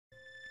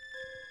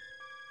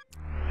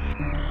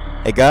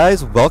Hey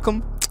guys,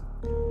 welcome.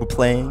 We're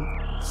playing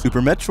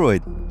Super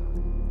Metroid.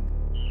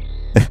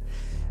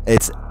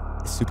 It's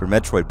Super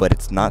Metroid, but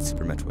it's not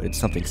Super Metroid. It's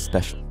something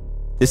special.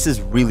 This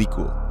is really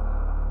cool.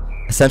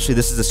 Essentially,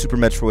 this is a Super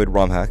Metroid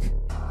Romhack.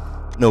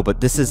 No, but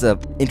this is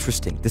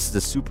this is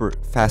a super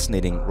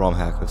fascinating ROM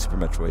hack of Super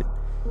Metroid.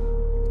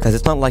 Because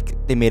it's not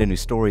like they made a new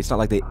story. It's not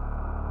like they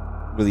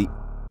really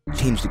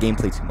changed the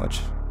gameplay too much.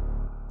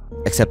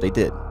 Except they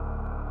did.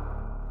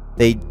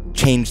 They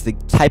changed the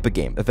type of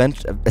game.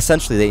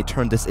 Essentially, they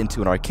turned this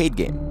into an arcade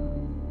game.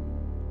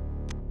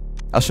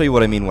 I'll show you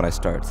what I mean when I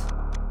start.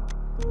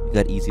 You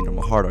got easy,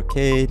 normal, hard,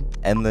 arcade,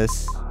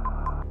 endless,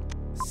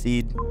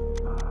 seed.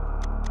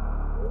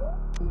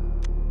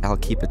 I'll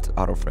keep it to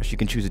auto fresh. You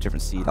can choose a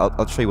different seed.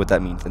 I'll show you what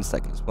that means in a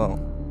second as well.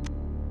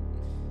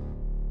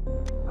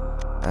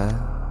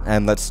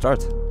 And let's start.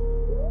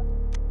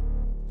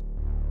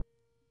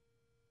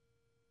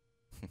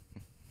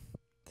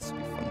 This will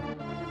be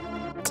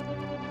fun.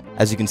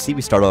 As you can see,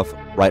 we start off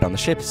right on the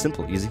ship.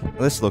 Simple, easy.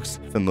 This looks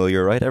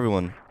familiar, right?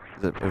 Everyone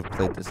that ever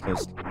played this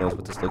knows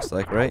what this looks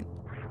like, right?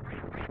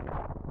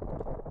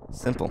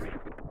 Simple.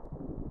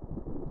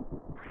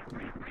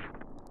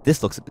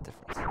 This looks a bit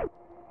different.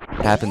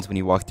 What happens when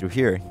you walk through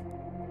here?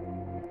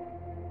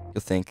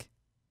 You'll think,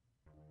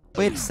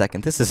 wait a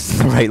second, this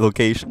isn't the right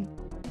location.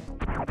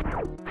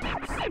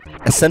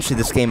 Essentially,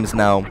 this game is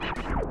now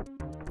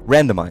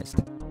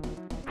randomized.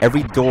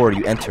 Every door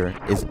you enter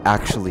is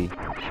actually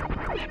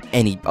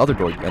any other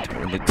door you enter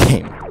in the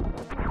game.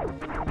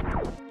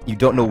 You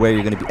don't know where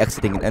you're going to be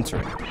exiting and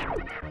entering.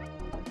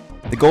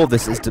 The goal of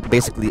this is to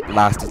basically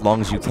last as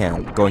long as you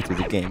can going through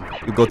the game.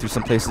 You'll go through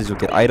some places, you'll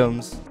get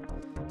items,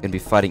 you're going to be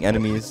fighting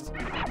enemies.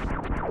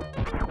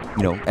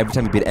 You know, every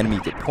time you beat an enemy,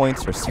 you get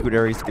points, or secret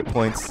areas to get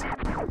points.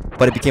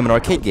 But it became an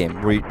arcade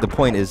game, where the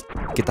point is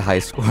get the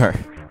highest score.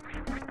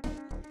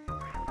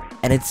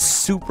 And it's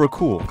super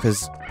cool,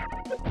 because,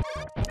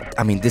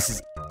 I mean, this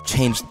has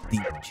changed the...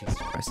 Jesus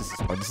Christ, this is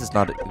hard. This is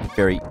not a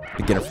very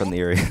beginner-friendly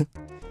area.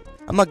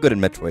 I'm not good at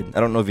Metroid. I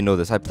don't know if you know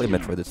this. I play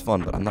Metroid, it's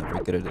fun, but I'm not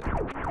very good at it.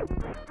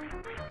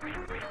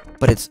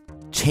 But it's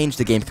changed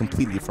the game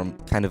completely from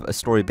kind of a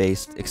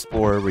story-based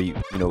explorer, where you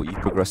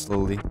progress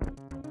slowly.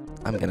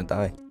 I'm gonna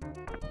die.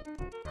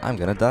 I'm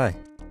gonna die.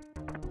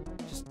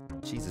 Just,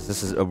 Jesus,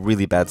 this is a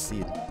really bad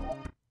seed.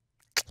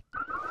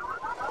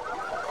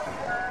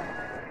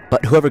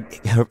 But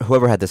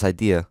whoever had this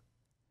idea,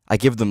 I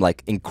give them,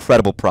 like,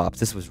 incredible props.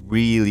 This was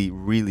really,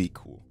 really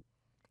cool.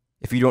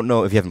 If you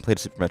haven't played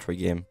a Super Metroid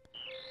game,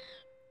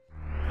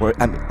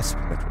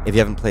 if you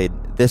haven't played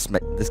this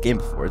game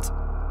before, it's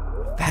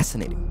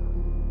fascinating.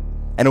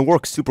 And it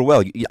works super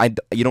well. You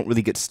don't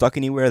really get stuck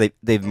anywhere.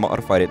 They've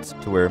modified it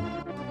to where,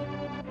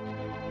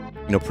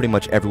 pretty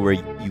much everywhere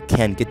you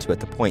can get to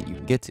at the point you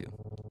can get to.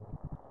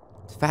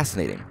 It's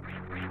fascinating.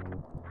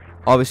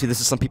 Obviously,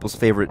 this is some people's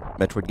favorite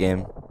Metroid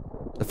game.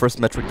 The first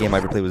Metroid game I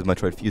ever played was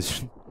Metroid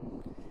Fusion,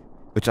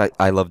 which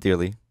I love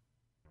dearly.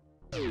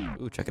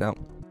 Ooh, check it out.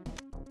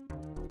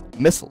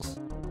 Missiles.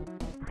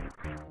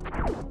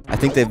 I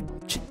think they've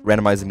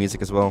randomized the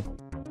music as well.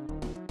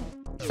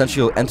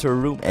 Essentially, you'll enter a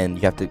room and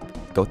you have to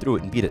go through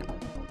it and beat it.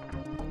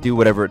 Do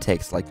whatever it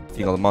takes, like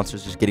defeating all the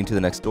monsters, just getting to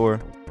the next door.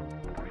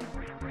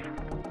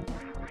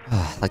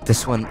 Like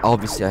this one,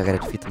 obviously I gotta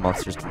defeat the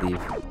monsters to leave,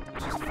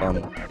 which is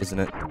fun, isn't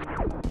it?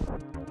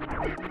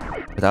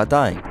 Without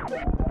dying.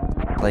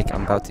 Like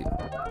I'm about to.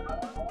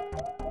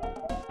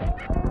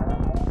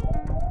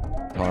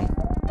 Come on.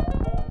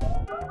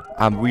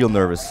 I'm real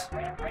nervous.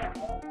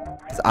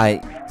 Because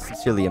I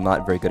sincerely am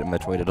not very good at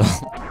Metroid at all.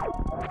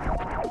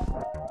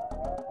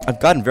 I've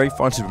gotten very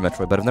far in Super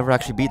Metroid, but I've never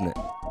actually beaten it.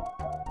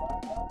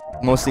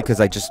 Mostly because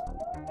I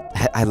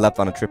left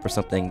on a trip or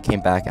something,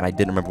 came back, and I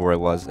didn't remember where I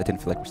was. I didn't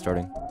feel like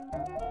restarting.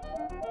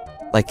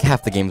 Like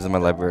half the games in my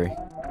library.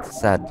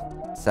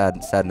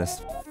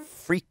 Sadness.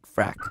 Freak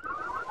frack.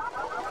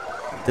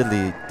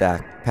 Diddly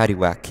dack, patty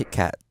whack, Kit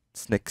Kat,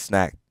 snick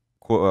snack,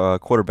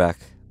 quarterback,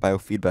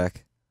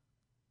 biofeedback,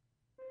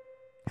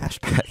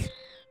 hashback.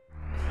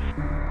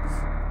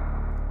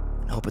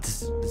 No, but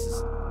this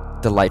is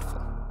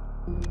delightful.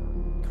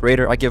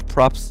 Creator, I give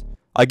props.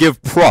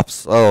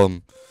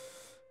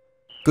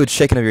 Good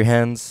shaking of your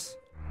hands.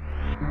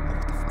 What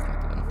the fuck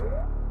am I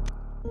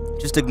doing?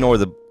 Just ignore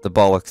the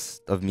bollocks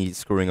of me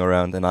screwing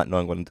around and not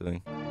knowing what I'm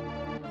doing.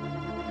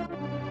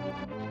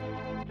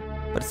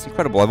 But it's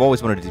incredible. I've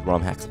always wanted to do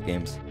ROM hacks of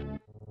games.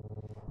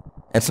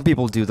 And some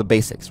people do the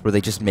basics, where they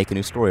just make a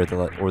new story,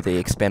 or they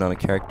expand on a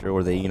character,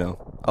 or they,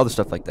 other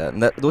stuff like that.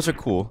 And those are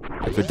cool,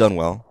 if they're done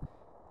well.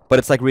 But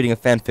it's like reading a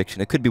fan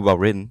fiction. It could be well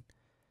written,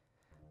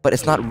 but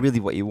it's not really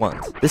what you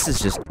want. This is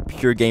just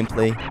pure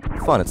gameplay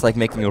fun. It's like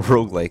making a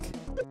roguelike.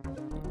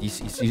 You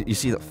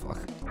see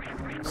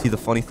the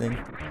funny thing?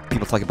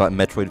 People talk about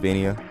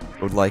Metroidvania,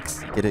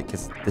 roguelikes, get it?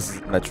 Because this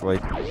is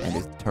Metroid, and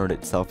it turned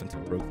itself into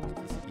a roguelike.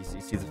 You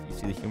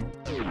see the humor?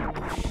 Oh,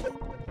 shit.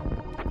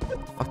 What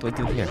the fuck do I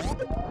do here?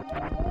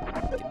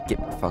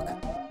 Fuck.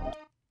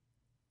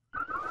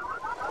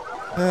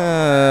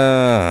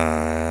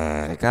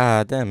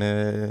 God damn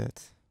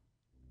it.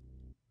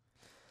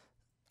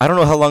 I don't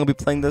know how long I'll be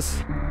playing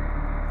this.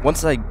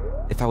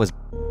 If I was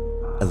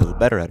a little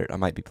better at it, I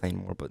might be playing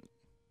more, but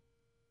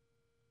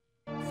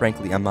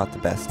frankly, I'm not the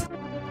best.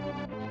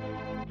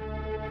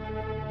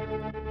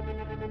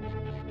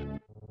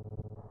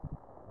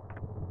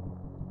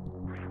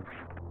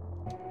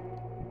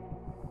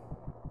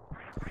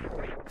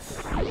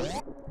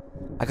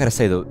 I gotta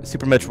say though,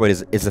 Super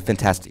Metroid is a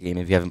fantastic game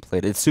if you haven't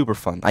played it. It's super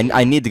fun.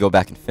 I need to go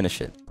back and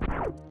finish it.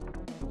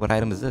 What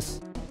item is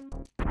this?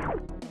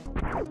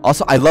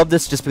 Also, I love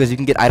this just because you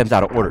can get items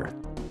out of order.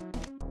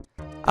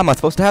 I'm not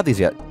supposed to have these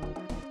yet.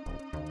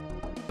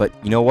 But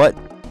you know what?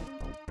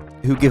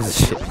 Who gives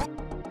a shit?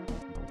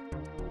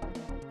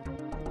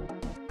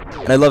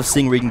 And I love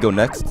seeing where you can go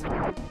next.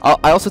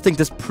 I also think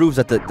this proves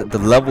that the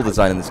level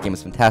design in this game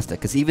is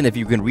fantastic, because even if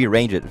you can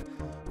rearrange it,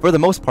 for the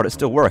most part it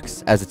still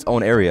works as its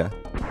own area.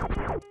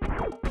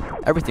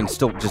 Everything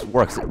still just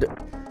works.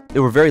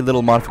 There were very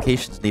little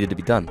modifications needed to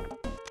be done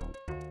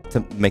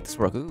to make this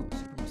work. Ooh,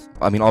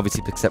 I mean,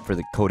 obviously, except for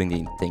the coding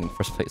thing in the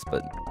first place,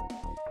 but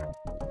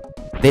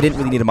they didn't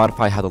really need to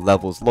modify how the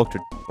levels looked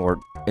or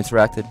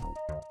interacted.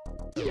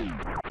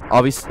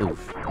 Obviously,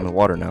 oof, I'm in the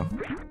water now.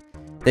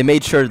 They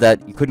made sure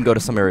that you couldn't go to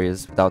some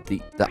areas without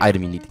the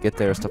item you need to get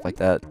there, stuff like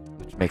that,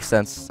 which makes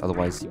sense.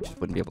 Otherwise, you just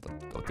wouldn't be able to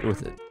go through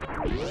with it.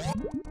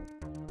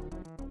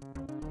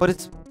 But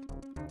it's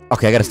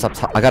okay. I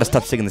gotta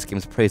stop singing this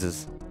game's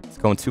praises. It's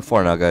going too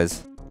far now,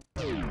 guys.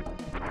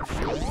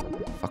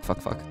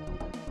 Fuck.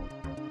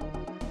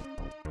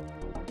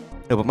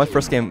 No, but my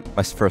first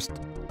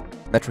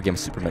Metroid game was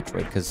Super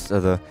Metroid, because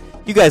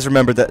you guys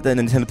remember the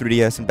Nintendo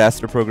 3DS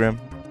Ambassador program?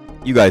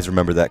 You guys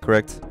remember that,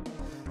 correct?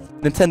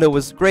 Nintendo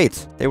was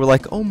great. They were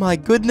like, oh my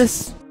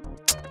goodness.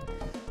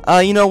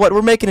 You know what?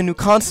 We're making a new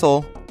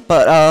console,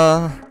 but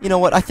you know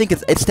what? I think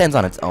it stands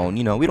on its own.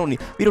 You know, we don't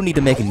need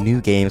to make new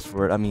games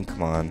for it. I mean,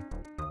 come on.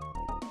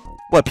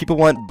 What, people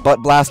want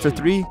Butt Blaster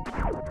 3?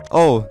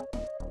 Oh,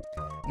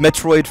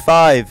 Metroid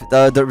 5,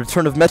 the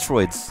Return of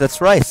Metroids.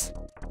 That's right.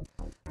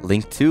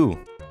 Link 2.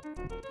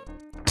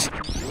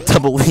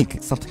 Double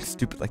Link, something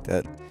stupid like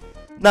that.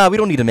 Nah, we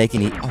don't need to make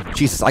any. Oh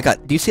Jesus,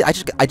 do you see? I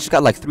just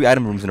got like 3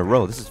 item rooms in a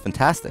row. This is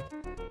fantastic.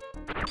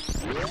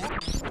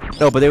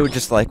 No, but they were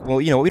just like,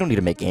 well, you know, we don't need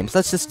to make games.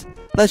 Let's just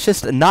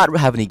not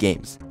have any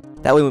games.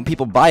 That way, when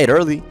people buy it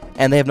early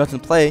and they have nothing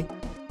to play,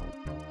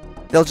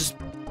 they'll just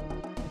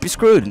be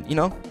screwed, you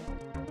know.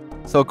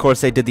 So of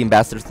course they did the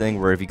ambassador thing,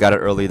 where if you got it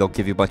early, they'll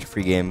give you a bunch of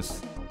free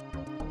games.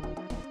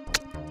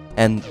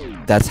 And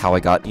that's how I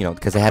got, you know,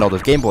 because they had all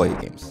those Game Boy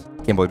games,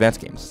 Game Boy Advance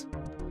games.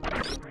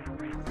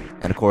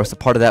 And of course, a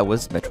part of that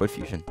was Metroid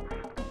Fusion,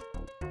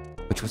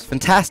 which was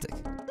fantastic.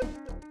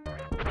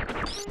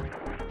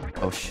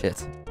 Oh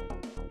shit.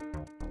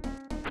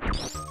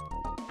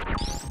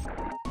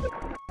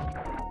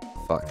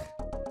 Fuck.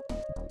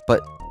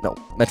 But no,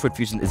 Metroid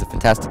Fusion is a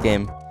fantastic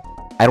game.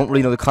 I don't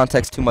really know the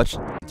context too much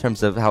in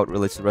terms of how it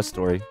relates to the rest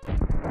of the story,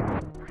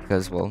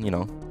 because, well, you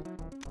know,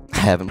 I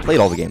haven't played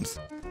all the games.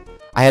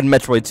 I had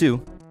Metroid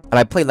 2, and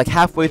I played like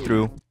halfway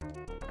through,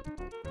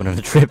 went on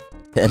a trip,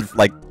 and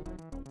like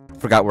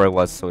forgot where I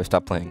was, so I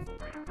stopped playing.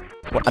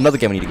 Well, another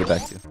game I need to get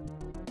back to.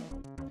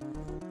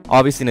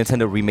 Obviously,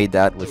 Nintendo remade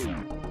that with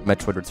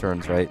Metroid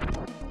Returns, right?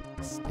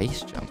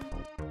 Space jump.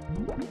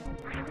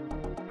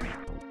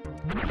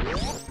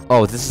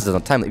 Oh, this is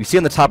on time. You see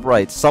on the top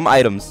right, some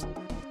items,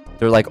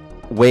 they're like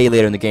way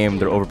later in the game,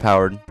 they're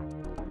overpowered.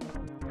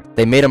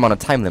 They made them on a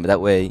time limit,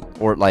 that way,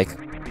 or like,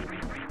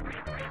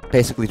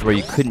 basically to where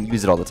you couldn't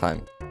use it all the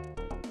time.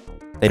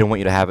 They don't want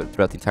you to have it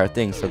throughout the entire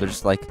thing, so they're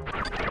just like,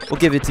 we'll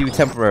give it to you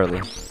temporarily.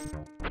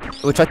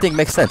 Which I think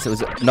makes sense. It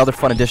was another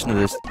fun addition to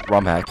this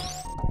ROM hack.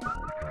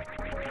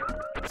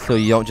 So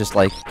you don't just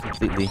like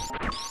completely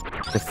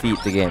defeat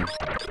the game.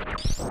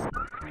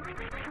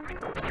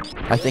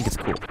 I think it's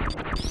cool.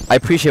 I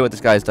appreciate what this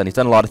guy's done. He's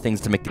done a lot of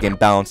things to make the game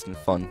balanced and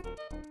fun.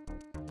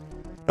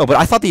 No, but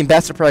I thought the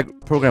Ambassador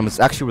program was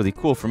actually really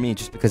cool for me,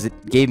 just because it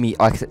gave me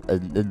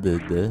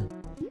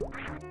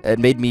it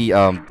made me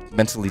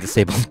mentally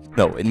disabled.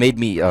 No, it made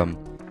me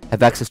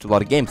have access to a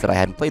lot of games that I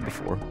hadn't played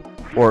before,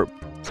 or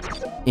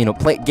you know,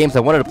 play games I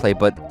wanted to play,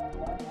 but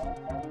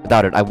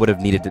without it, I would have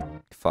needed to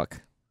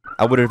fuck.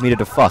 I would have needed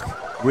to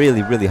fuck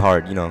really, really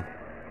hard, you know.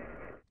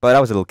 But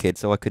I was a little kid,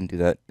 so I couldn't do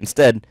that.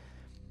 Instead,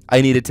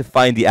 I needed to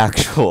find the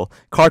actual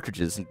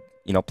cartridges and,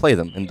 you know, play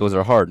them, and those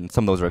are hard, and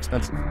some of those are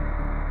expensive.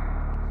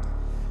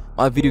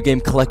 My video game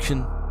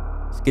collection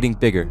is getting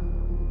bigger,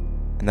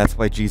 and that's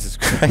why Jesus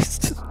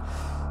Christ.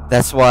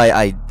 That's why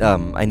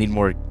I need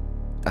more,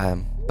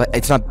 but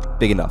it's not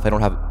big enough. I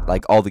don't have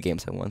like all the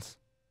games at once.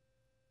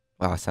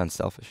 Wow, I sound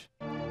selfish.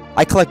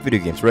 I collect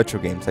video games, retro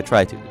games. I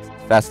try to. It's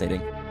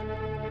fascinating.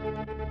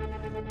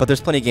 But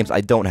there's plenty of games I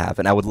don't have,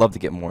 and I would love to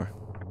get more.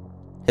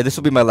 Hey, this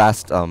will be my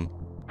last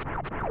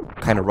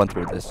kind of run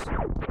through this.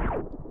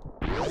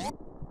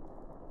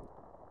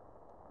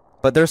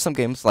 But there are some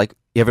games, like,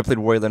 you ever played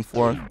Warrior Land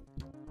 4?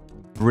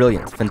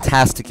 Brilliant,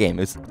 fantastic game.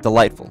 It's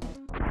delightful.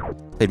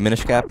 Played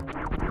Minish Cap?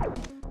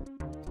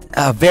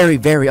 Very,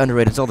 very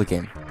underrated Zelda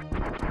game.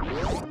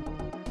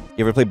 You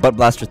You ever play Butt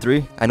Blaster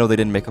 3? I know they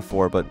didn't make a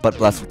 4, but Butt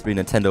Blaster 3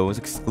 Nintendo was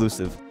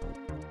exclusive.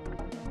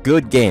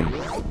 Good game.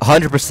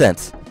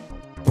 100%.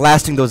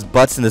 Blasting those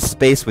butts into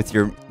space with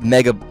your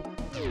mega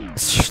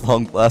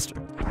schlong blaster.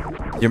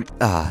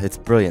 It's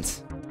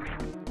brilliant.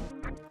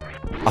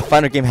 A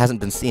finer game hasn't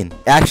been seen.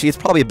 Actually, it's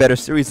probably a better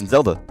series than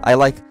Zelda. I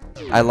like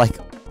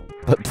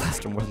Butt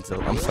Blaster more than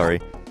Zelda. I'm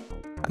sorry.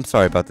 I'm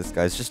sorry about this,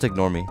 guys. Just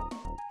ignore me.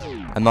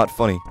 I'm not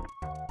funny.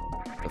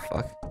 What the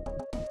fuck?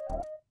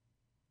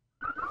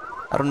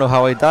 I don't know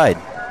how I died.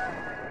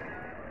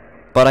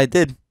 But I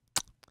did.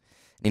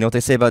 You know what they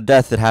say about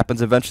death? It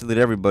happens eventually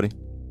to everybody.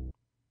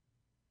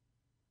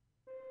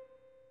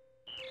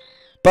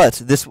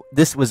 But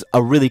this was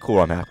a really cool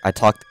ROM. I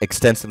talked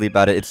extensively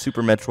about it. It's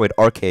Super Metroid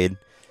Arcade.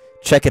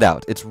 Check it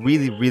out. It's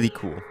really, really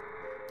cool.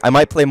 I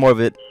might play more of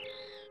it,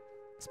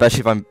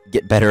 especially if I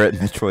get better at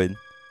Metroid.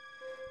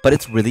 But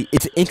it's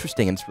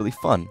interesting and it's really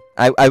fun.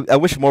 I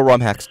wish more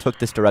ROM hacks took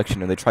this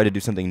direction and they tried to do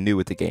something new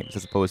with the games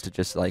as opposed to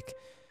just like,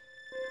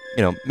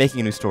 you know,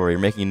 making a new story or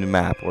making a new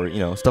map or, you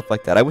know, stuff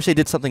like that. I wish they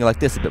did something like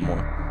this a bit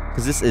more,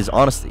 because this is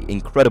honestly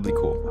incredibly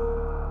cool.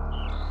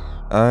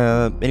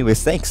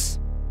 Anyways, thanks.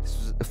 This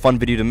was a fun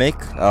video to make.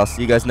 I'll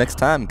see you guys next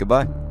time.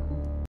 Goodbye.